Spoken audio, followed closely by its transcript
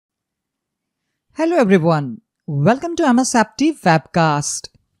Hello everyone, welcome to MSI Webcast.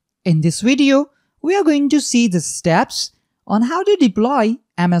 In this video, we are going to see the steps on how to deploy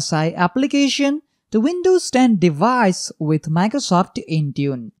MSI application to Windows 10 device with Microsoft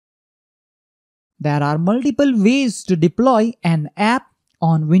Intune. There are multiple ways to deploy an app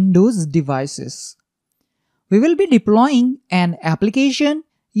on Windows devices. We will be deploying an application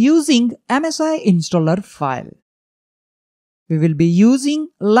using MSI installer file. We will be using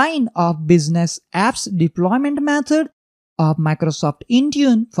line of business apps deployment method of Microsoft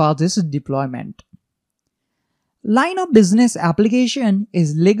Intune for this deployment. Line of business application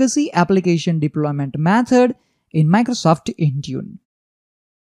is legacy application deployment method in Microsoft Intune.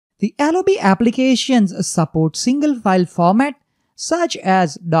 The LOB applications support single file format such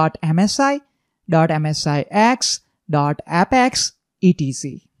as .msi, .msix, .appx,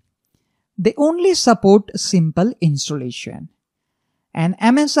 etc. They only support simple installation. An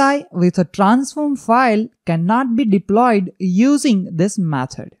MSI with a transform file cannot be deployed using this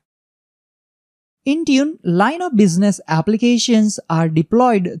method. Intune line of business applications are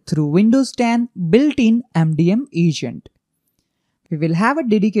deployed through Windows 10 built-in MDM agent. We will have a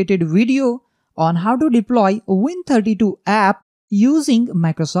dedicated video on how to deploy a Win32 app using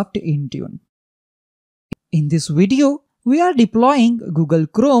Microsoft Intune. In this video, we are deploying Google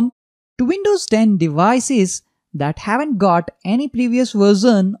Chrome to Windows 10 devices that haven't got any previous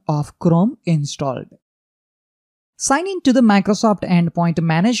version of Chrome installed. Sign in to the Microsoft Endpoint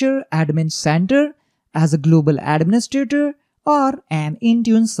Manager Admin Center as a global administrator or an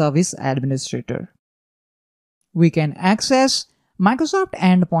Intune service administrator. We can access Microsoft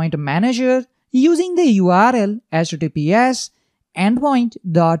Endpoint Manager using the URL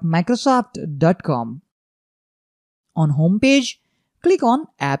https://endpoint.microsoft.com. On homepage, click on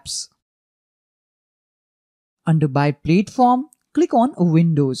Apps. Under By Platform, click on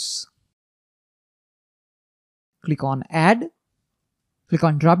Windows. Click on Add. Click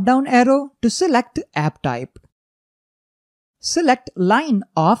on drop-down arrow to select App Type. Select Line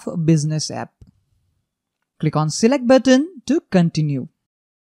of Business App. Click on Select button to continue.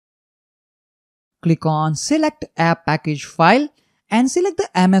 Click on Select App Package file and select the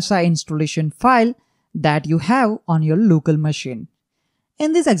MSI installation file that you have on your local machine.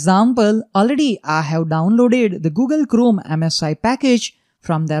 In this example, already I have downloaded the Google Chrome MSI package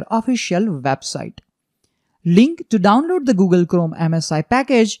from their official website. Link to download the Google Chrome MSI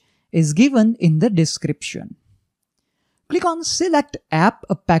package is given in the description. Click on Select App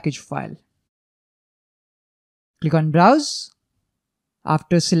Package file. Click on Browse.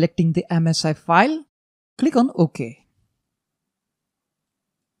 After selecting the MSI file, click on OK.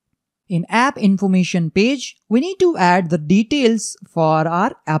 In App Information page, we need to add the details for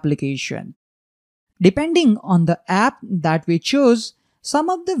our application. Depending on the app that we chose, some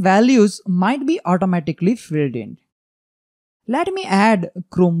of the values might be automatically filled in. Let me add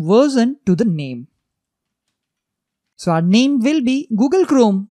Chrome version to the name. So our name will be Google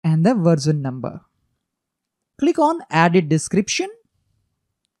Chrome and the version number. Click on Edit Description.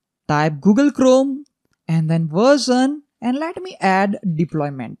 Type Google Chrome and then version and let me add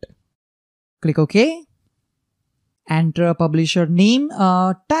deployment. Click OK. Enter a publisher name,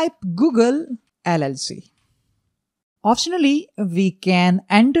 type Google LLC. Optionally, we can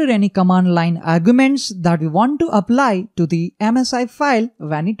enter any command line arguments that we want to apply to the MSI file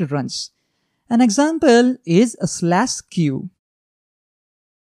when it runs. An example is /q.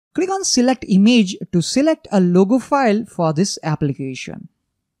 Click on Select Image to select a logo file for this application.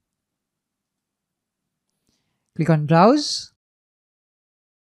 Click on Browse.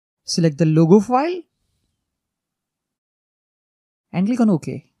 Select the logo file and click on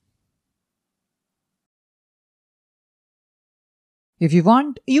OK. If you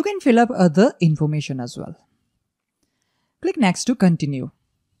want, you can fill up other information as well. Click Next to continue.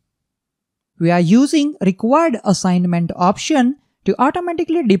 We are using Required Assignment option to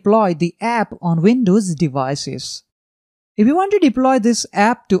automatically deploy the app on Windows devices. If you want to deploy this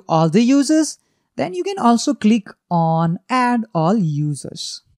app to all the users, then you can also click on Add All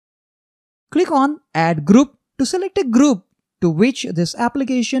Users. Click on Add Group to select a group to which this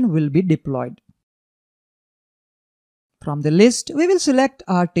application will be deployed. From the list, we will select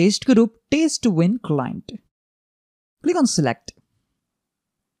our test group Test-Win Client. Click on Select.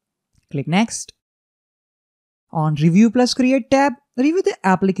 Click Next. On Review plus Create tab, review the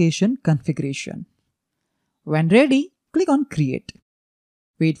application configuration. When ready, click on Create.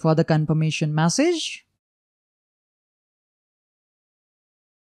 Wait for the confirmation message.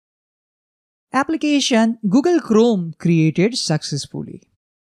 Application Google Chrome created successfully.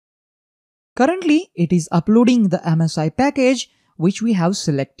 Currently, it is uploading the MSI package which we have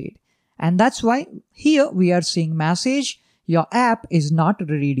selected. And that's why here we are seeing message, your app is not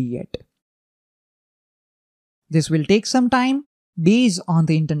ready yet. This will take some time based on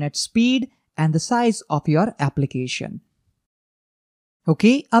the internet speed and the size of your application.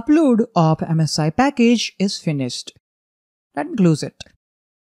 Okay, upload of MSI package is finished. Let me close it.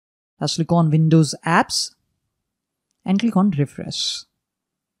 Let's click on Windows Apps and click on Refresh.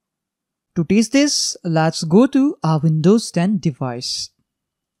 To test this, let's go to our Windows 10 device.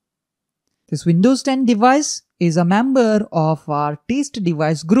 This Windows 10 device is a member of our test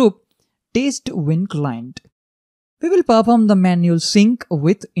device group, Test Win Client. We will perform the manual sync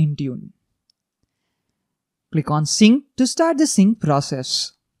with Intune. Click on Sync to start the sync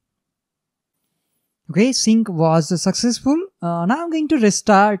process. Okay, sync was successful. Now I'm going to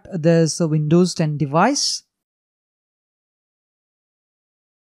restart this Windows 10 device.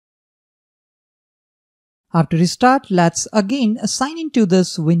 After restart, let's again sign into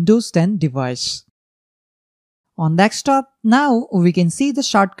this Windows 10 device. On desktop, now we can see the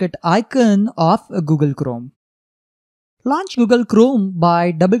shortcut icon of Google Chrome. Launch Google Chrome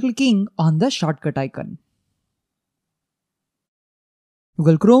by double-clicking on the shortcut icon.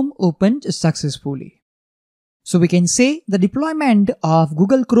 Google Chrome opened successfully. So we can say the deployment of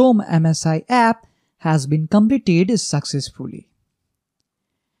Google Chrome MSI app has been completed successfully.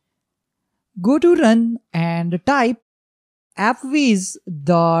 Go to Run and type appwiz.cpl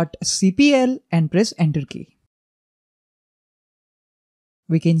and press Enter key.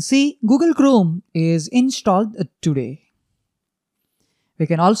 We can see Google Chrome is installed today. We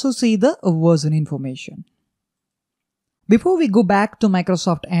can also see the version information. Before we go back to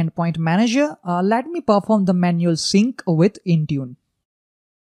Microsoft Endpoint Manager, let me perform the manual sync with Intune.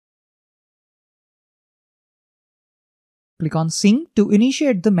 Click on Sync to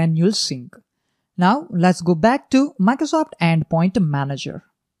initiate the manual sync. Now let's go back to Microsoft Endpoint Manager.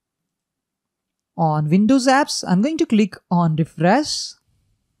 On Windows Apps, I'm going to click on Refresh.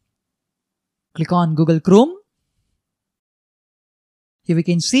 Click on Google Chrome. Here we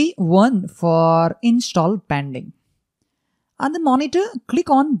can see one for install pending. On the monitor, click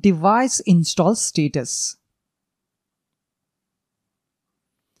on Device Install Status.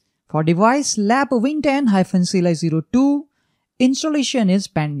 For device lab Win10-CLI02, installation is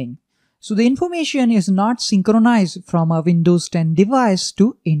pending. So the information is not synchronized from a Windows 10 device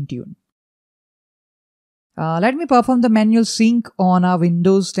to Intune. Let me perform the manual sync on our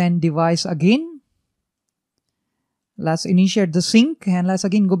Windows 10 device again. Let's initiate the sync and let's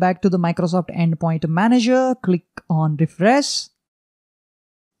again go back to the Microsoft Endpoint Manager. Click on Refresh.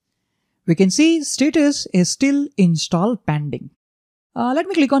 We can see status is still install pending. Let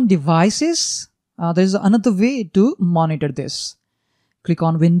me click on Devices. There is another way to monitor this. Click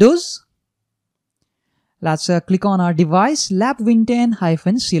on Windows. Let's click on our device lab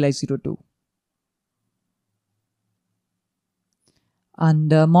Win10-CLI02.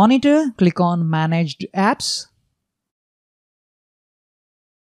 Under Monitor, click on Managed Apps.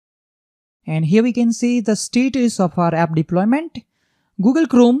 And here we can see the status of our app deployment. Google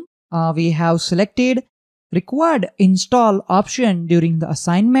Chrome, we have selected Required Install option during the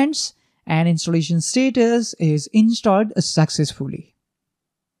assignments and installation status is installed successfully.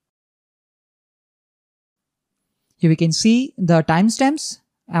 Here we can see the timestamps,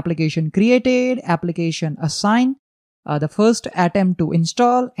 application created, application assigned, the first attempt to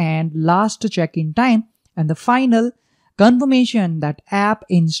install and last check-in time, and the final confirmation that app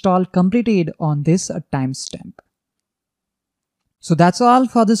install completed on this timestamp. So that's all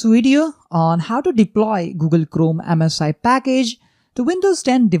for this video on how to deploy Google Chrome MSI package to Windows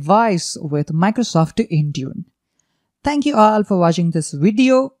 10 device with Microsoft Intune. Thank you all for watching this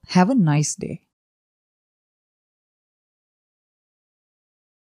video. Have a nice day.